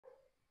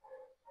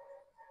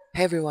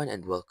Hey everyone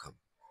and welcome.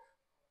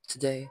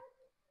 Today,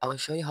 I will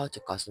show you how to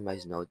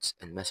customize notes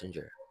in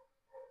Messenger.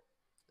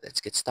 Let's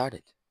get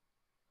started.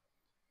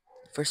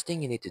 First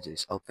thing you need to do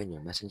is open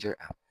your Messenger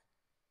app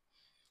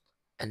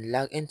and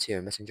log into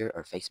your Messenger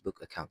or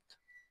Facebook account.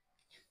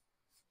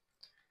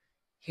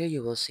 Here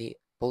you will see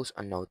Post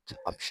a Note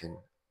option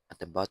at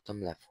the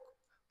bottom left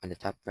on the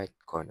top right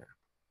corner.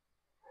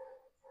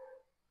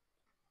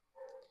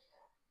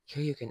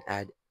 Here you can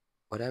add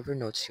whatever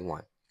notes you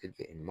want. It could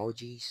be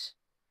emojis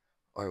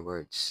or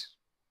words.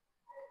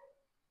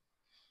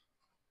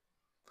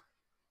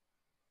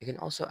 You can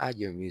also add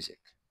your music,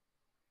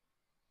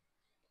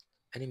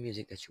 any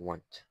music that you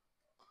want.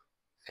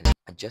 You can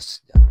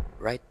adjust the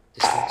right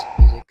distance of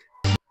music,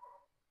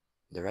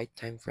 the right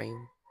time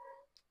frame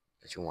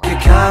that you want.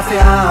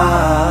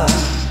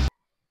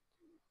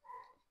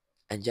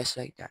 And just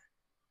like that,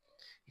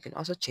 you can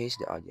also change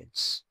the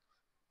audience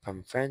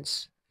from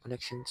friends,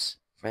 connections,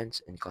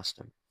 friends, and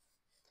custom,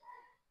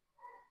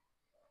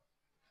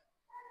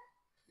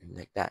 and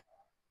like that.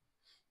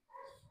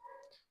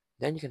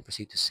 Then you can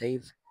proceed to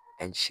save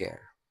and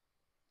share.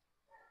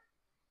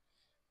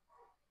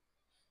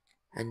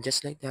 And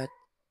just like that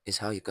is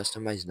how you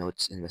customize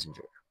notes in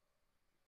Messenger.